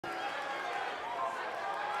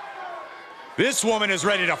This woman is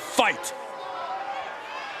ready to fight.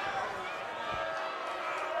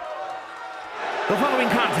 The following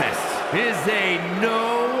contest is a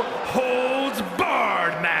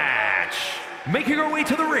no-holds-barred match. Making her way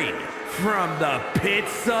to the ring from the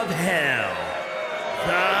pits of hell,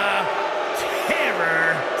 the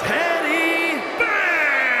Terror Teddy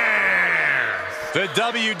Bears. The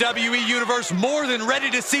WWE Universe more than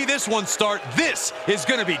ready to see this one start. This is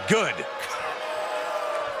going to be good.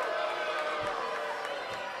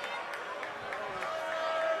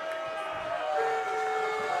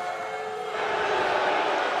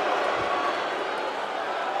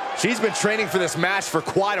 She's been training for this match for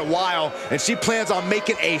quite a while, and she plans on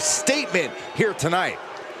making a statement here tonight.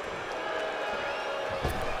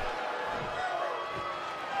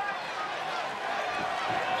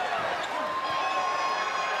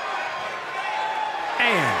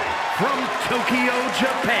 And from Tokyo,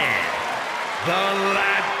 Japan, the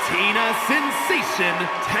Latina sensation,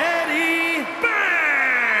 Teddy Bear.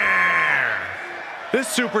 This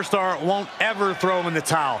superstar won't ever throw him in the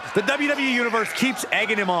towel. The WWE Universe keeps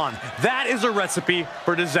egging him on. That is a recipe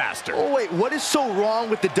for disaster. Oh, wait, what is so wrong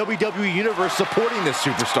with the WWE Universe supporting this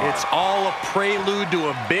superstar? It's all a prelude to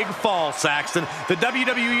a big fall, Saxton. The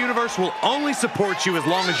WWE Universe will only support you as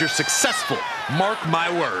long as you're successful. Mark my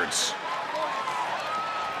words.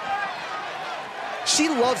 She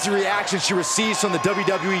loves the reaction she receives from the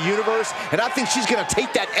WWE Universe, and I think she's going to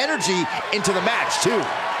take that energy into the match, too.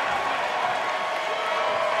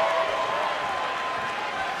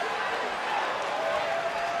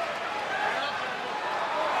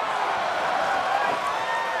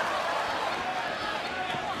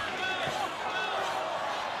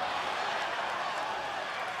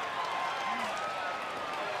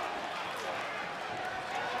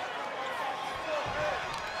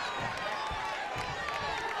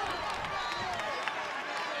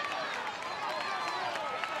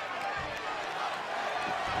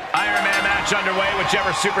 Iron Man match underway.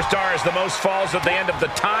 Whichever superstar has the most falls at the end of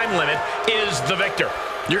the time limit is the victor.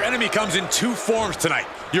 Your enemy comes in two forms tonight.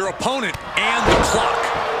 Your opponent and the clock.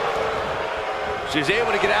 She's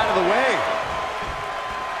able to get out of the way.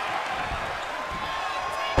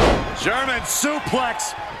 German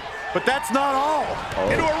suplex, but that's not all.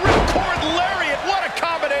 Into a ripcord lariat. What a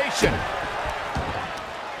combination.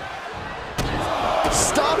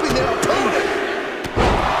 Stopping their opponent.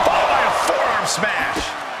 Followed by a forearm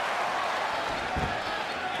smash.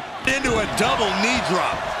 Into a double knee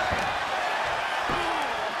drop.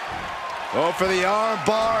 Oh, for the arm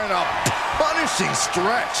bar and a punishing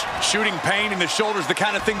stretch. Shooting pain in the shoulders, the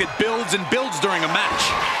kind of thing that builds and builds during a match.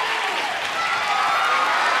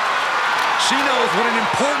 She knows what an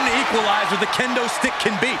important equalizer the kendo stick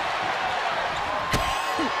can be.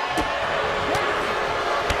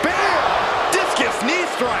 Bam! Discus knee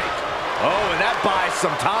strike. Oh, and that buys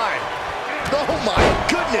some time. Oh, my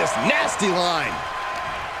goodness. Nasty line.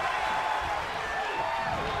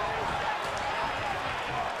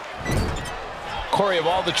 Corey, of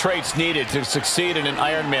all the traits needed to succeed in an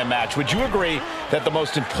Iron Man match, would you agree that the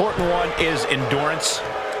most important one is endurance?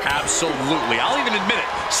 Absolutely. I'll even admit it.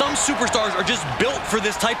 Some superstars are just built for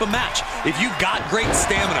this type of match. If you've got great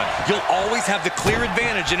stamina, you'll always have the clear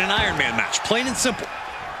advantage in an Iron Man match. Plain and simple.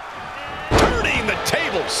 Turning the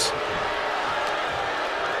tables.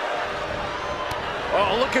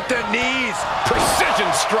 Oh, look at the knees.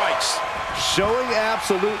 Precision strikes. Showing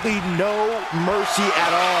absolutely no mercy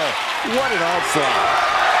at all. What an onslaught.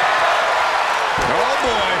 Oh,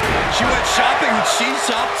 boy. She went shopping and she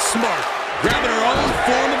shopped smart, grabbing her own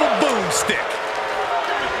form of a boomstick.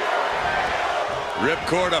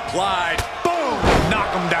 Ripcord applied. Boom!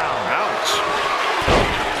 Knock him down. Ouch.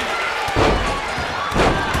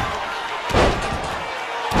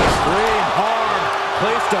 Extreme harm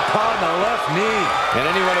placed upon the left knee. And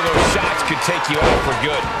any one of those shots could take you out for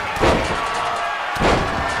good.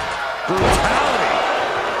 Brutality.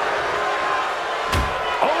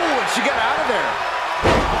 Oh, and she got out of there.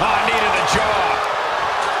 Knee to the jaw.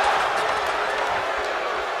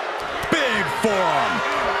 Big forearm.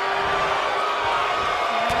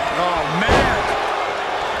 Oh, man.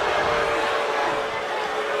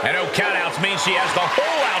 And no countouts means she has the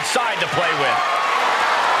whole outside to play with.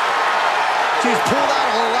 She's pulled out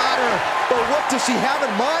of the ladder, but what does she have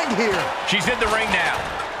in mind here? She's in the ring now.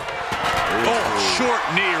 Oh, short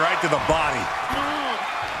knee right to the body.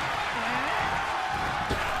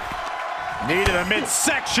 Knee to the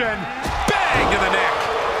midsection. Bang to the neck.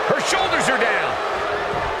 Her shoulders are down.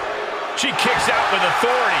 She kicks out with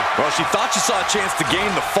authority. Well, she thought she saw a chance to gain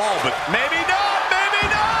the fall, but Maybe not, maybe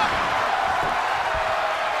not.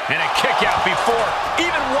 And a kick out before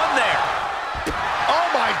even one there. Oh,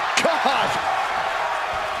 my God.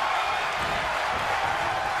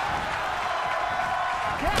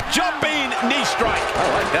 Whipping knee strike. I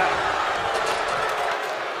like that.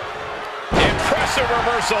 Impressive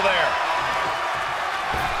reversal there.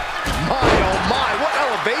 My, oh my, what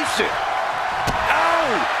elevation. Ow!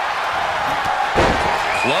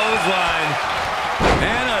 Clothesline.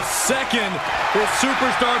 And a second. This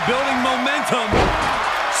superstar building momentum.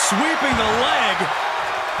 Sweeping the leg.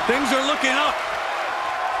 Things are looking up.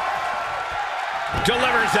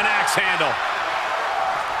 Delivers an axe handle.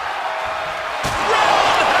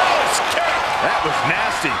 Roundhouse kick. That was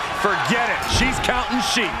nasty. Forget it. She's counting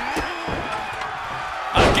sheep.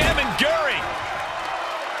 Again, Guri.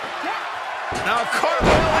 Now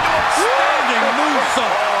cartwheel into a Standing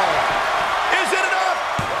moonsault. Is it enough?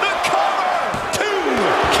 The cover. 2.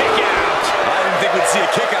 Kick out. I didn't think we'd see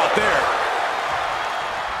a kick out there.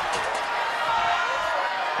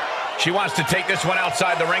 She wants to take this one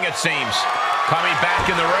outside the ring, it seems. Coming back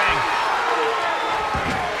in the ring.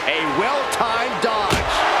 A well-timed dodge.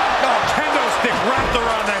 Oh, kendo stick wrapped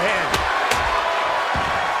around the head.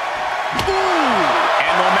 Ooh.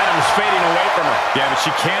 And momentum's fading away from her. Yeah, but she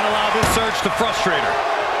can't allow this surge to frustrate her.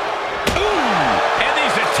 Ooh. And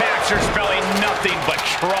these attacks are spelling nothing but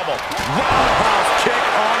trouble. Roundhouse kick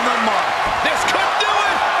on the mark. This could do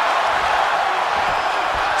it.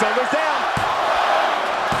 Shoulders down.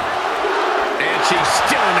 And she's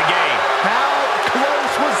still in the game. How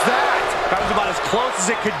close was that? That was about as close as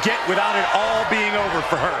it could get without it all being over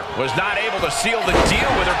for her. Was not able to seal the deal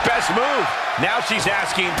with her best move. Now she's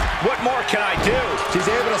asking, what more can I do? She's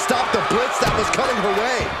able to stop the blitz that was coming her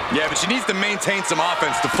way. Yeah, but she needs to maintain some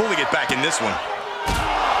offense to fully get back in this one.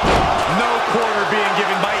 No quarter being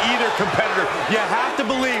given by either competitor. You have to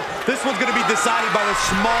believe this one's going to be decided by the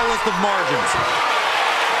smallest of margins.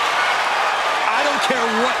 I don't care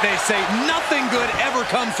what they say. Nothing good ever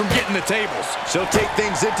comes from getting the tables. She'll take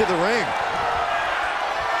things into the ring.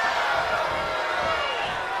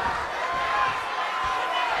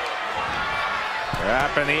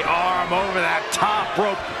 Wrapping the arm over that top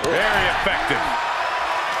rope. Very effective.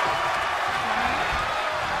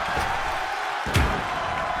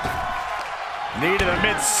 Knee to the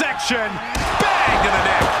midsection. Bang to the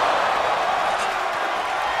neck.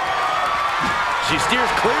 She steers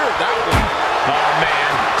clear of that one. Oh,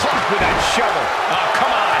 man. Clocked with that shovel. Oh,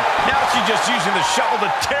 come on. Now she's just using the shovel to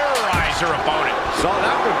terrorize her opponent. Saw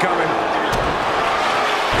that one coming.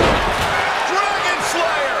 Dragon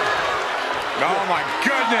Slayer. Oh, my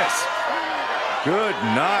goodness. Good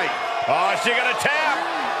night. Oh, she gonna tap.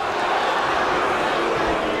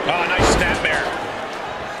 Oh, nice snap there.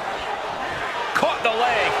 Caught the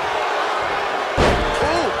leg.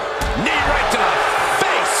 Ooh. Knee right to the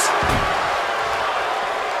face.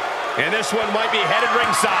 And this one might be headed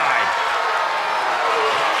ringside.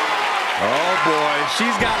 Oh, boy.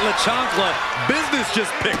 She's got La Chancla. Business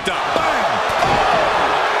just picked up. Bam.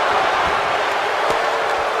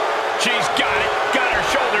 She's got it. Got her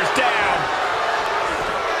shoulders down.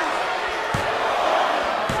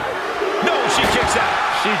 No, she kicks out.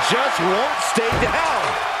 She just won't stay down.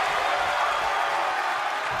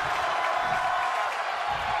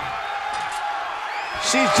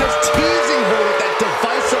 She's just teasing her with that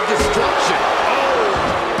device of destruction.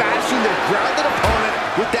 Oh, bashing the grounded opponent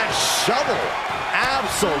with that shovel.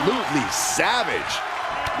 Absolutely savage.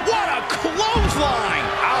 What a clothesline.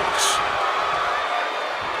 Ouch.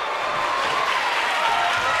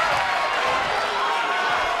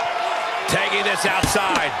 Taking this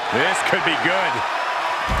outside. This could be good.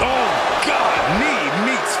 Oh, God.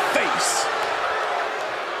 Knee meets face.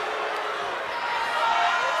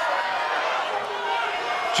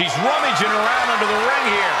 She's rummaging around under the ring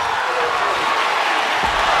here.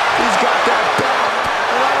 He's got that back.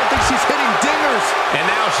 And I don't think she's hitting dingers. And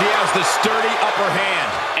now she has the sturdy upper hand.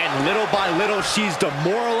 And little by little, she's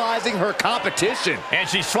demoralizing her competition. And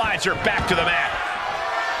she slides her back to the mat.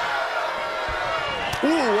 Ooh,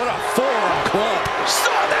 what a forearm club. Saw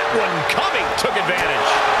that one coming. Took advantage.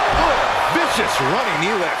 Oh, vicious running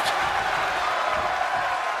knee lift.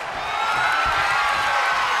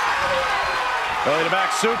 Belly to back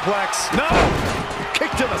suplex. No! Kick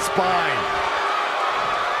to the spine.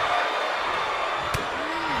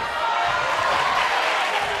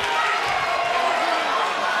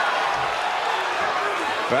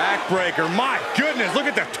 Backbreaker. My goodness, look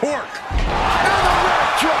at the torque. And the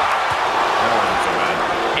ref drop. That wasn't so bad.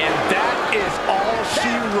 And that is all she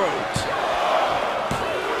wrote.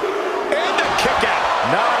 And the kick out.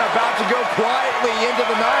 Not about to go quietly into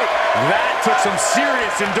the night. That took some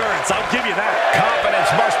serious endurance, I'll give you that. Confidence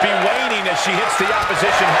must be waning as she hits the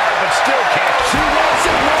opposition hard, but still can't. She wants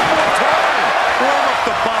it one more time. Warm up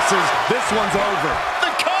the buses. This one's over.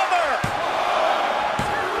 The cover.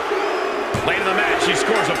 Late in the match, she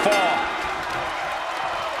scores a fall.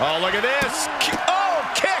 Oh, look at this. Oh,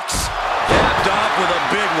 kicks. Capped off with a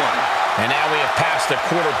big one. And now we have passed the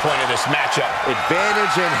quarter point of this matchup.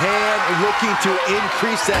 Advantage in hand, looking to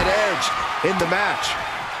increase that edge in the match.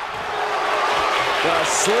 The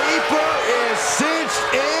sleeper is cinched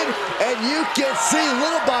in, and you can see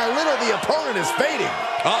little by little the opponent is fading.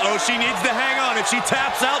 Uh-oh, she needs to hang on. If she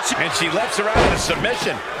taps out, And she lets her out of the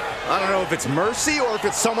submission. I don't know if it's mercy or if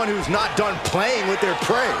it's someone who's not done playing with their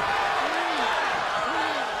prey.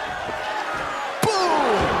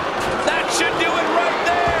 Boom! That should do it right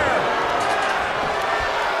there.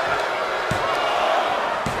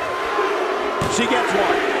 She gets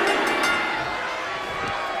one.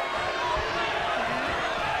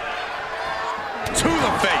 to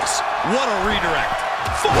the face. What a redirect.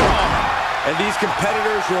 Forearm. And these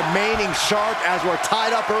competitors remaining sharp as we're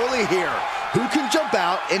tied up early here. Who can jump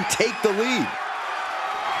out and take the lead?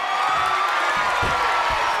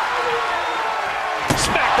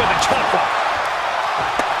 Smack with a choke block.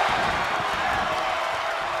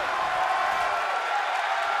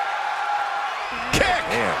 Kick.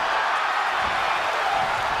 Damn.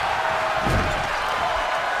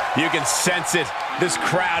 You can sense it. This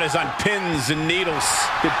crowd is on pins and needles.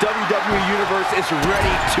 The WWE Universe is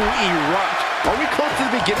ready to erupt. Are we close to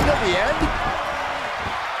the beginning of the end?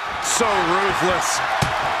 So ruthless.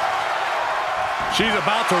 She's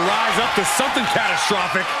about to rise up to something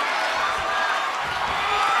catastrophic.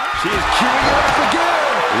 She is queuing it up again.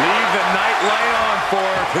 Leave the night light on for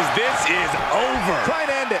her, because this is over. Try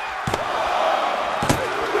and end it.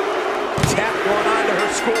 Tap going on to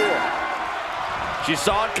her score. She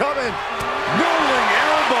saw it coming. Rolling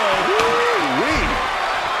elbow. Woo-wee.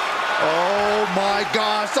 Oh my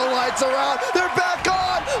gosh, the lights are out. They're back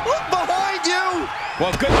on. Look behind you.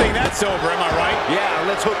 Well, good thing that's over, am I right? Yeah,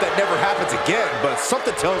 let's hope that never happens again, but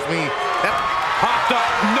something tells me that Popped up.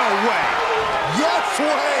 No way. yes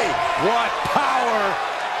way. What power.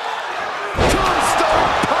 Tombstone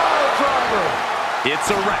power driver. It's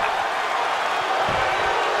a wrap.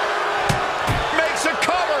 Makes a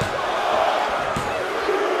cover.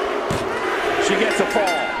 She gets a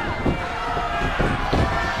fall.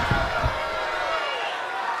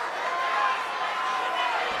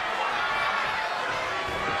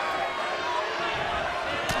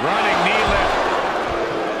 Running knee lift.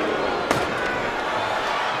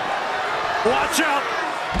 Watch out.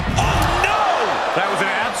 Oh, no! That was an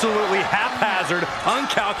absolutely haphazard,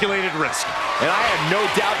 uncalculated risk. And I have no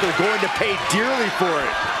doubt they're going to pay dearly for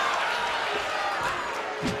it.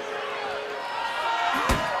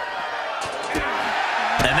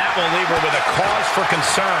 And that will leave her with a cause for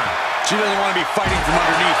concern. She doesn't want to be fighting from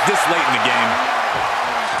underneath this late in the game.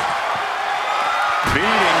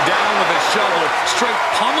 Beating down with a shovel, straight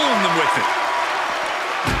pummeling them with it.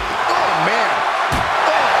 Oh, man.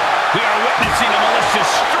 We are witnessing a malicious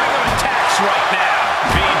string of attacks right now.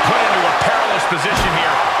 Being put into a perilous position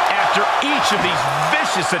here after each of these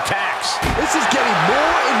vicious attacks. This is getting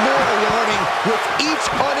more and more alarming with each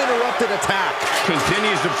uninterrupted attack.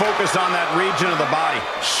 Continues to focus on that region of the body.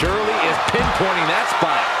 Shirley is pinpointing that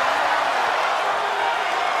spot.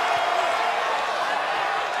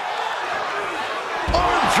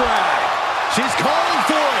 Arm drag. She's calling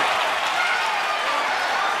for it.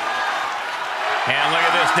 And look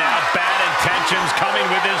at this now. Bad intentions coming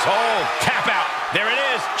with this hold. Tap out. There it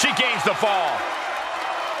is. She gains the fall.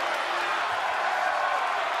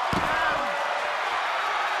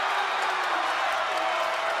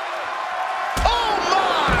 Oh,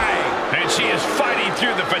 my! And she is fighting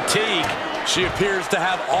through the fatigue. She appears to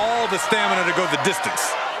have all the stamina to go the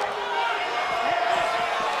distance.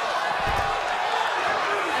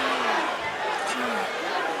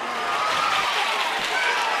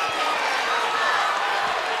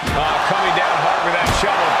 Coming down hard with that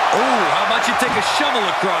shovel. Oh, how about you take a shovel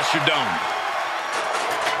across your dome?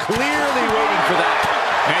 Clearly waiting for that.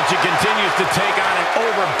 And she continues to take on an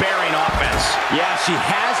overbearing offense. Yeah, she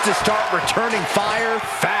has to start returning fire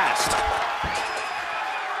fast.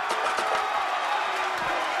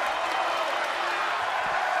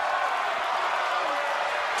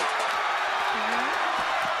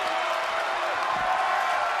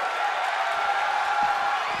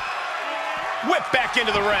 Whip back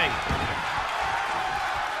into the ring.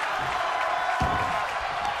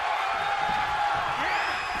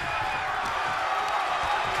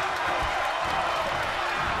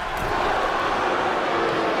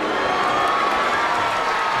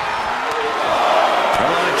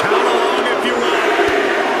 Count along if you will.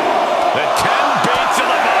 The 10 beats of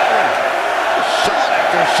the Byron. Shot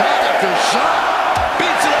after shot after shot.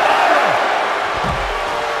 Beats of the Byron.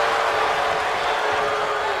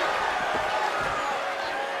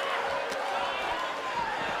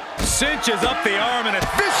 Cinches up the arm and a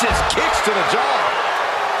vicious kicks to the jaw.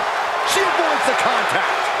 She avoids the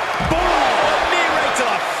contact. Boom! Knee right to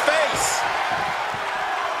the face.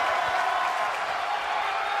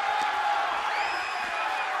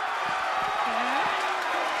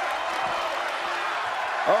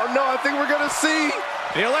 Oh no, I think we're gonna see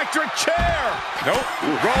the electric chair. Nope.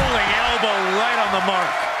 Rolling elbow right on the mark.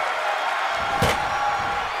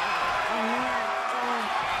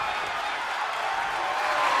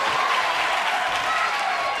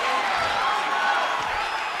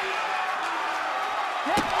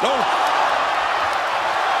 Oh.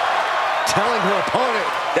 Telling her opponent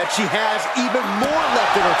that she has even more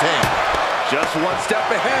left in her tank. Just one step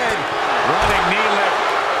ahead. Running knee lift.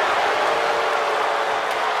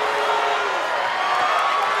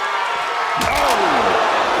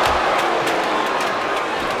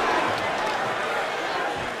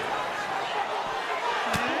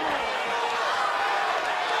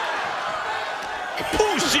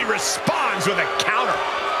 Ooh, she responds with a counter.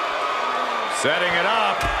 Setting it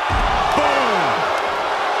up. Boom!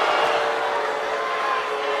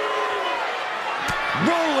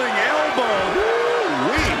 Rolling elbow.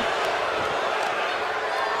 Woo-wee.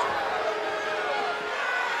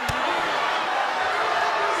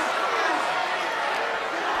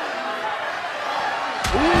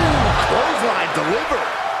 Ooh, clothesline delivered.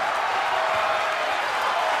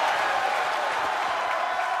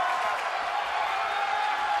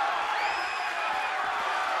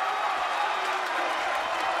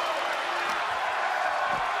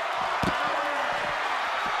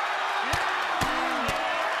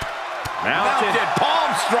 Mounted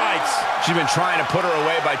palm strikes. She's been trying to put her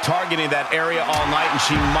away by targeting that area all night, and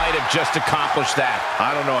she might have just accomplished that.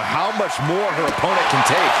 I don't know how much more her opponent can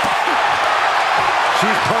take.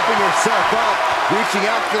 She's pumping herself up, reaching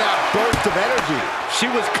out for that burst of energy. She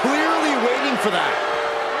was clearly waiting for that.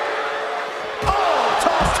 Oh,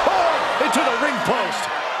 tossed hard into the ring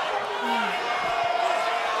post.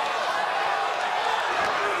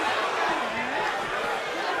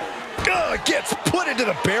 Gets put into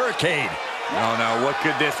the barricade. Oh no, what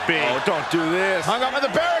could this be? Oh, don't do this. Hung up on the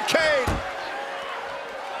barricade.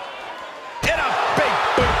 In a big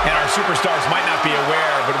boot. And our superstars might not be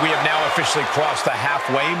aware, but we have now officially crossed the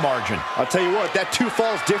halfway margin. I'll tell you what, that 2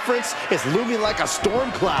 falls difference is looming like a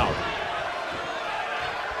storm cloud.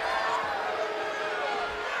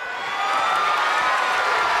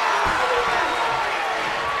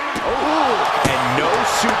 Oh, and no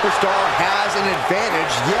superstar has an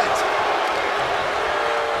advantage yet.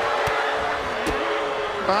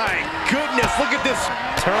 My goodness, look at this.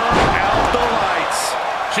 Turn out the lights.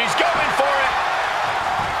 She's going for it.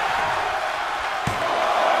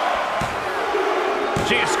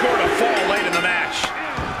 She has scored a fall late in the match.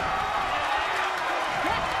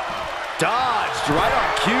 Dodged right on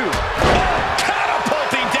cue.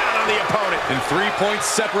 Catapulting down on the opponent. And 3 points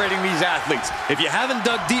separating these athletes. If you haven't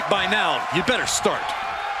dug deep by now, you'd better start.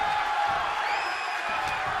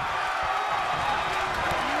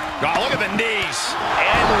 Oh, look at the knees.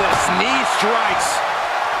 Endless knee strikes.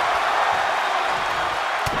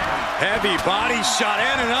 Heavy body shot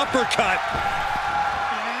and an uppercut.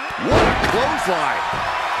 What a clothesline.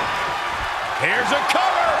 Here's a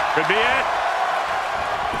cover. Could be it.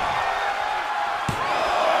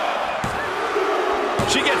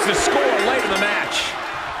 She gets the score late in the match.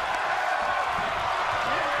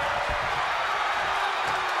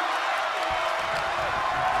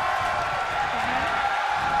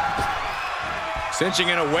 Cinching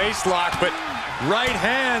in a waist lock, but right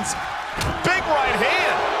hands. Big right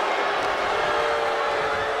hand.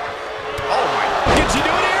 Oh, my. Can she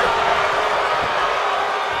do it here?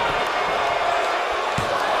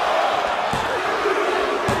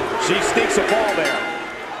 She sneaks a fall there.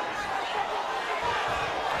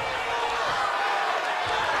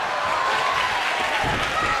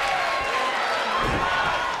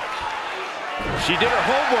 She did her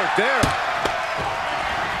homework there.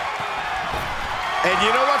 And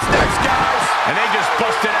you know what's next, guys? And they just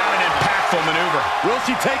busted out an impactful maneuver. Will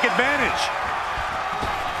she take advantage?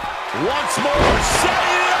 Once more,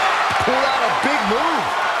 setting it up. Pull out a big move.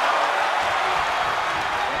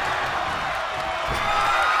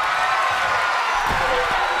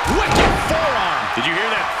 Wicked forearm. Did you hear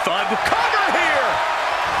that thud? Cover here.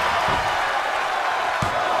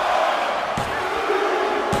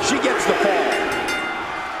 She gets the fall.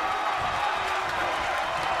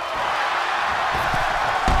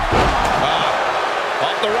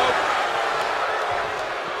 Off the rope.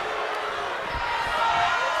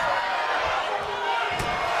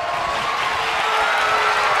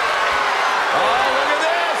 Oh, look at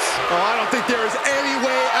this. Oh, I don't think there is any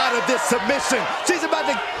way out of this submission. She's about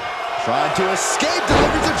to... Trying to escape,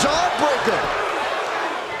 delivers a jawbreaker.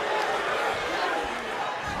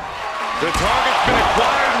 The target's been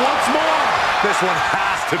acquired once more. This one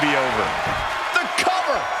has to be over. The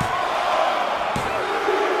cover.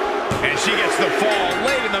 And she gets the fall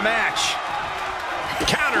late in the match.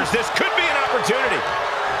 Counters, this could be an opportunity.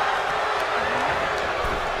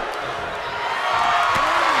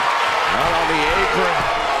 Not on the apron.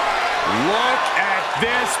 Look at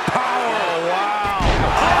this power. Oh, wow.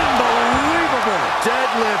 Unbelievable.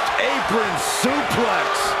 Deadlift apron suplex.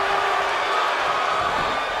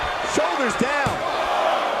 Shoulders down.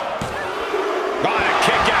 Oh, a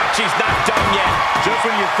kick out. She's not done yet. Just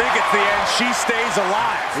when you think it's the end, she stays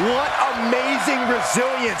alive. What amazing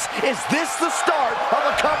resilience. Is this the start of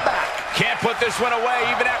a comeback? Can't put this one away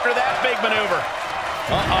even after that big maneuver.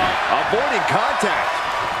 Avoiding contact.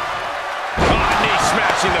 Oh, knee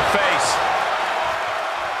smashing the face.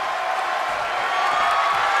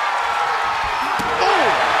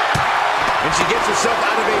 Oh! And she gets herself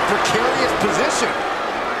out of a precarious position.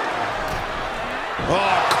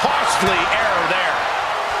 Oh, costly error there.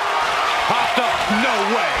 Popped up. No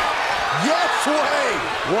way. Yes way.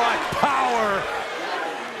 What power.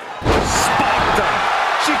 Spiked them.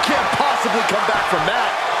 She can't possibly come back from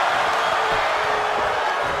that.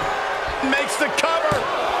 Makes the cover.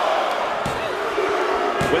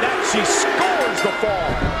 With that, she scores the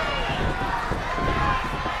fall.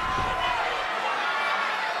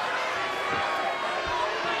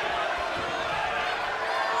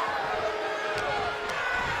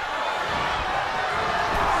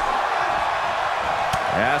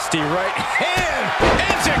 Nasty right hand.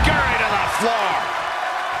 Enziguri to the floor.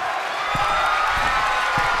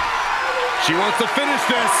 She wants to finish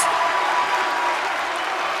this.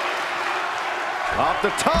 Off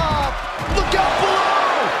the top. Look out below.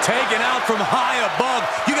 Taken out from high above.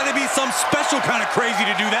 You got to be some special kind of crazy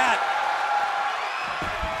to do that.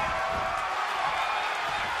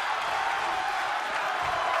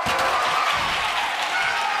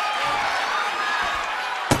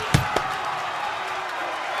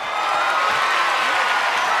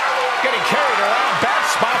 Getting carried around. Bad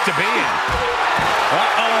spot to be in.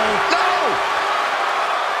 Uh-oh. No.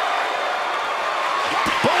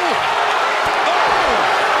 Boom. Oh.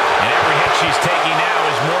 And every hit she's taking now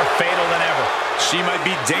is more fatal than ever. She might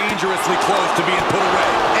be dangerously close to being put away.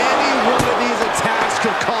 Any one of these attacks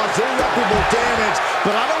could cause irreparable damage,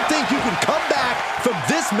 but I don't think you can come back from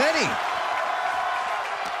this many.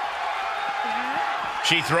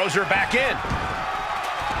 She throws her back in.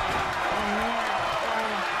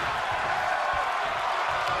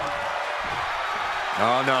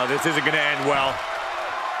 Oh, no, this isn't going to end well.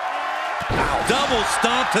 Double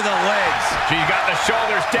stomp to the legs. She's got the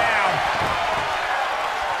shoulders down.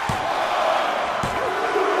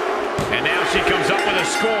 And now she comes up with a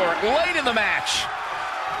score late in the match.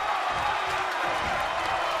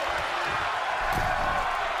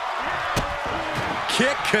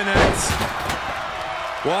 Kick connects.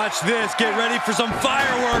 Watch this. Get ready for some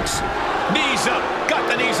fireworks. Knees up. Got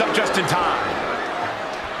the knees up just in time.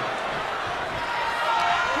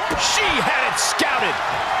 She had it scouted.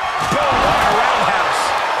 Boom, what a roundhouse.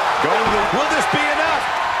 Will this be enough?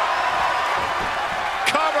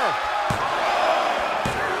 Cover.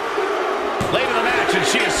 Late in the match, and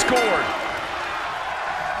she has scored.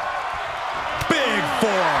 Big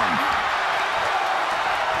forearm.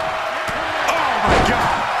 Oh, my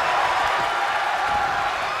God.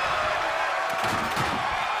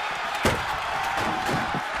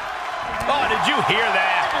 Oh, did you hear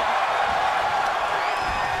that?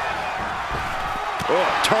 Oh,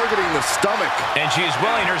 targeting the stomach. And she's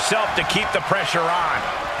willing herself to keep the pressure on.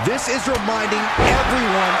 This is reminding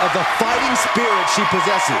everyone of the fighting spirit she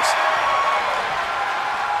possesses.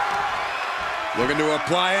 Looking to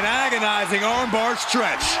apply an agonizing armbar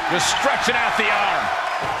stretch. Just stretching out the arm.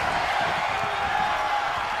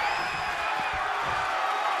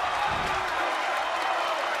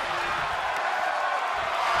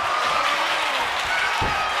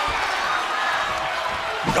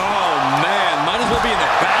 Oh, man. Might as well be in the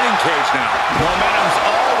batting cage now. Momentum's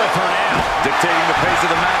all with her now. Dictating the pace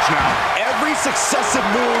of the match now. Every successive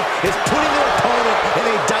move is putting their opponent in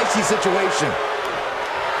a dicey situation.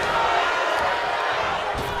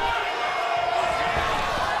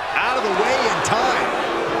 Out of the way in time.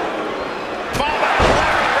 Fall back,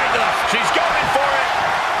 Larry Ringler. She's going for it.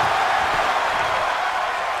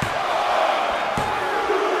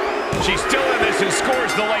 She's still in this and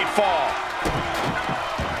scores the late fall.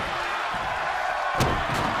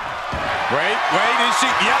 Wait, is she?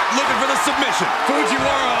 Yeah, looking for the submission.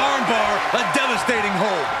 Fujiwara armbar, a devastating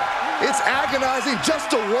hold. It's agonizing just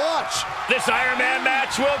to watch. This Iron Man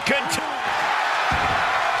match will continue.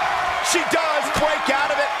 She does break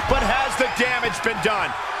out of it, but has the damage been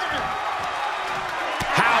done?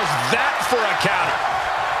 How's that for a counter?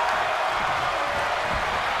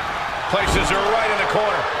 Places her right in the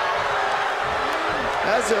corner.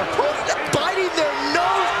 As their opponent biting their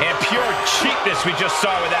nose. And pure cheapness we just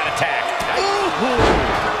saw with that attack. Ooh.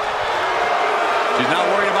 She's not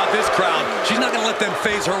worried about this crowd. She's not going to let them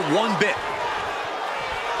phase her one bit.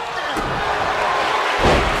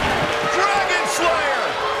 Dragon Slayer!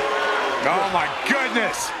 Oh, my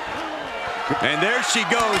goodness. And there she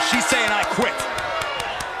goes. She's saying, I quit.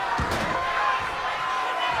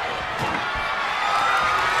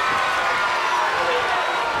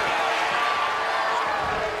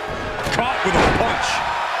 Caught with a punch.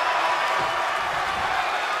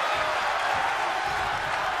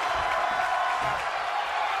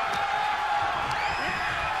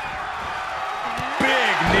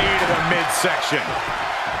 Big knee to the midsection.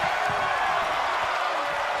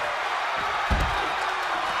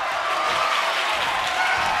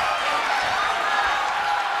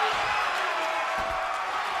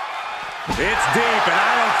 It's deep, and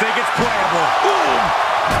I don't think it's playable. Boom!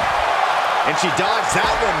 And she dodged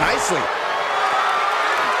that one nicely.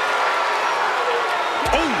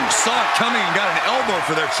 Oh, saw it coming and got an elbow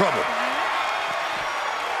for their trouble.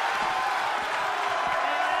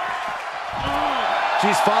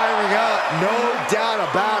 She's firing up, no doubt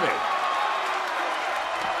about it.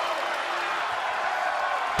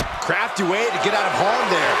 Crafty way to get out of harm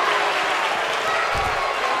there.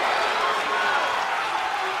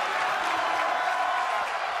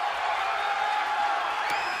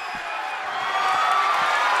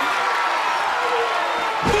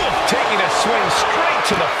 Taking a swing straight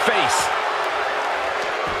to the face.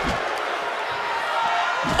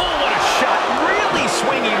 Oh, what a shot. Really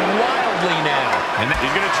swinging wildly now. And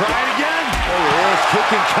he's going to try it again. Oh, there's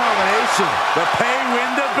kicking combination. The pay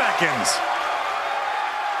window beckons.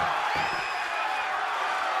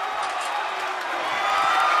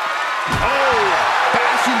 Oh,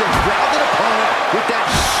 bashing the grounded opponent with that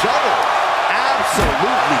shovel.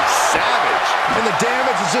 Absolutely savage. And the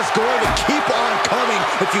damage is just going to keep on coming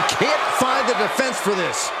if you can't find the defense for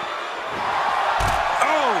this.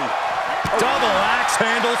 Oh, double axe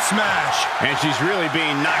handle smash. And she's really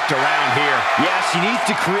being knocked around here. Yeah, she needs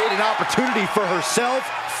to create an opportunity for herself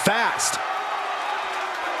fast.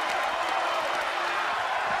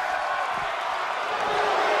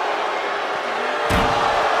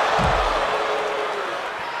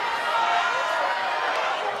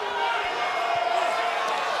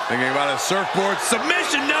 Thinking about a surfboard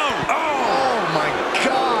submission, no. Oh my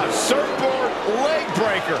God, surfboard leg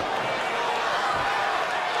breaker.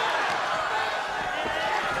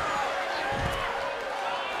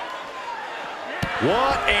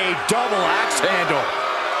 What a double axe handle.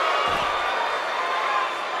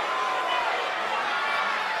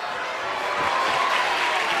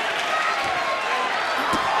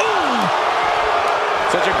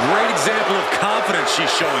 Such a great example of confidence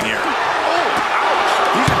she's showing here. Oh,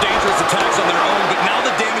 ouch. These are dangerous attacks on their own, but now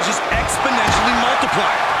the damage is exponentially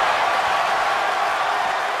multiplied.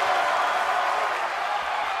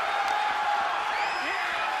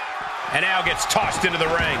 And now gets tossed into the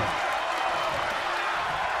ring.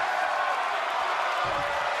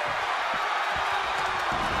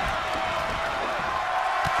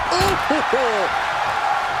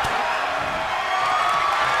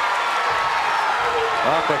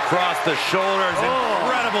 Up across the shoulders,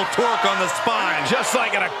 incredible torque on the spine. Just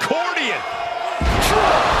like an accordion.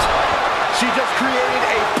 Dropped. She just created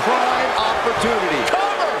a prime opportunity.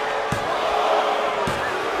 Cover!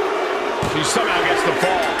 She somehow gets the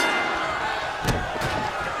fall.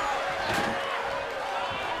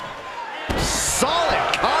 Solid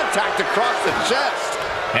contact across the chest.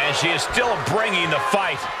 And she is still bringing the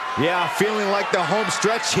fight. Yeah, feeling like the home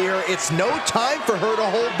stretch here. It's no time for her to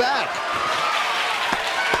hold back.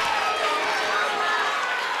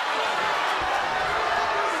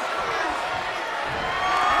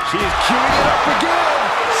 She is queuing it up again.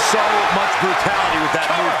 So much brutality with that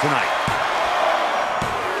move tonight.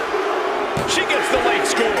 She gets the late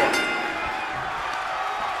score.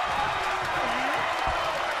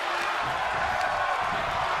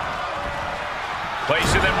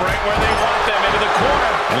 Placing them right where they want them, into the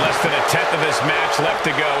corner. Less than a tenth of this match left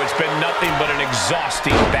to go. It's been nothing but an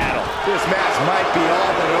exhausting battle. This match might be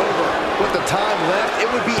all but over. With the time left,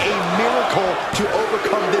 it would be a miracle to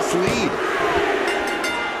overcome this lead.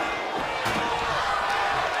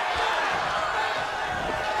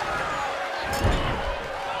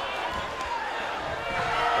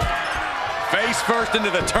 Face first into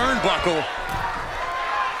the turnbuckle.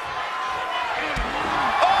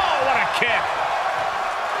 Oh, what a kick.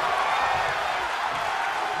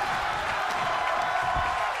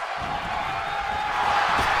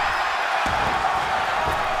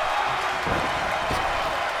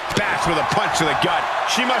 Bash with a punch to the gut.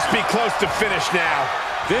 She must be close to finish now.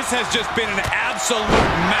 This has just been an absolute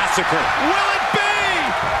massacre. Will it be?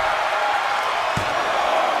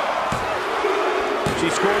 She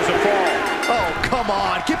scores a fall. Oh, come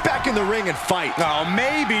on. Get back in the ring and fight. Oh,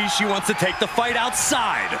 maybe she wants to take the fight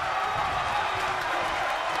outside.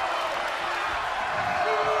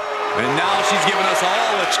 And now she's giving us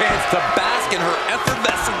all a chance to bask in her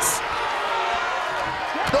effervescence.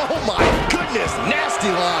 Oh, my goodness. Nasty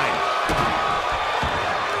line.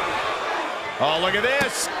 Oh, look at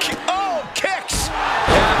this. Oh, kicks.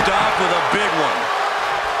 Capped off with a big one.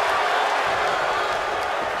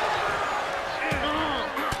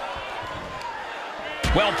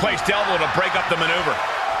 Well-placed elbow to break up the maneuver.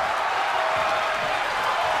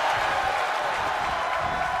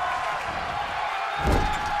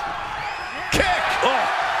 Kick! Oh.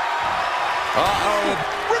 Uh-oh.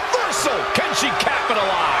 Reversal! Can she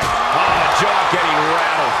capitalize? Oh, the jaw getting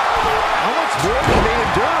rattled. How much more can they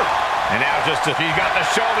endure? And now just as he got the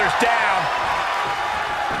shoulders down.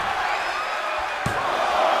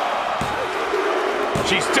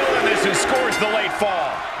 She's still in this and scores the late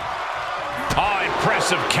fall. Oh,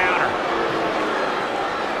 impressive counter.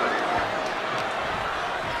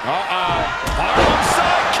 Uh-oh. Harlem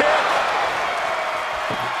sidekick.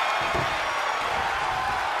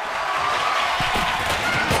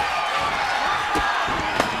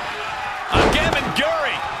 Again,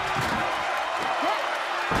 Guri.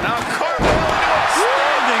 Now Carmel into a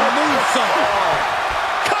standing moonsault.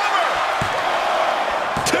 Cover.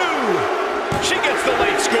 2. She gets the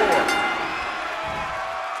late score.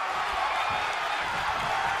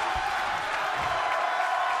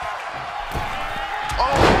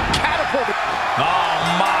 Oh,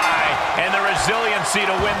 my. And the resiliency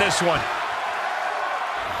to win this one.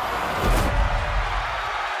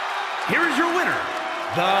 Here is your winner,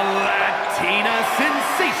 the Latina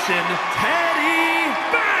sensation, Teddy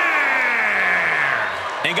Bear.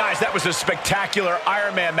 And guys, that was a spectacular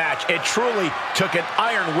Iron Man match. It truly took an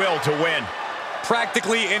iron will to win.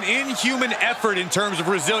 Practically an inhuman effort in terms of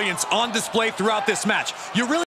resilience on display throughout this match. You really